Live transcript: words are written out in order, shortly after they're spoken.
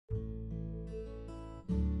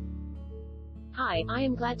Hi, I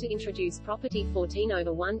am glad to introduce Property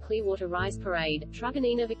 14/1 Clearwater Rise Parade,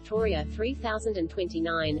 Truganina, Victoria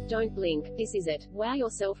 3029. Don't blink, this is it. Wow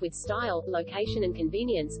yourself with style, location and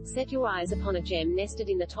convenience. Set your eyes upon a gem nested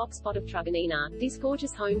in the top spot of Truganina. This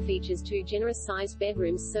gorgeous home features 2 generous-sized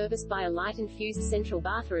bedrooms serviced by a light-infused central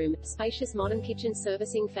bathroom, spacious modern kitchen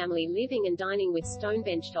servicing family living and dining with stone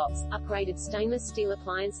bench tops, upgraded stainless steel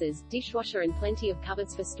appliances, dishwasher and plenty of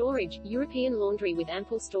cupboards for storage, European laundry with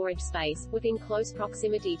ample storage space, within close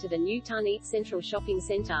proximity to the new Tarneet Central Shopping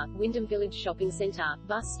Centre, Wyndham Village Shopping Centre,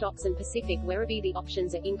 bus stops and Pacific Werribee. The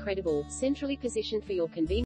options are incredible, centrally positioned for your convenience.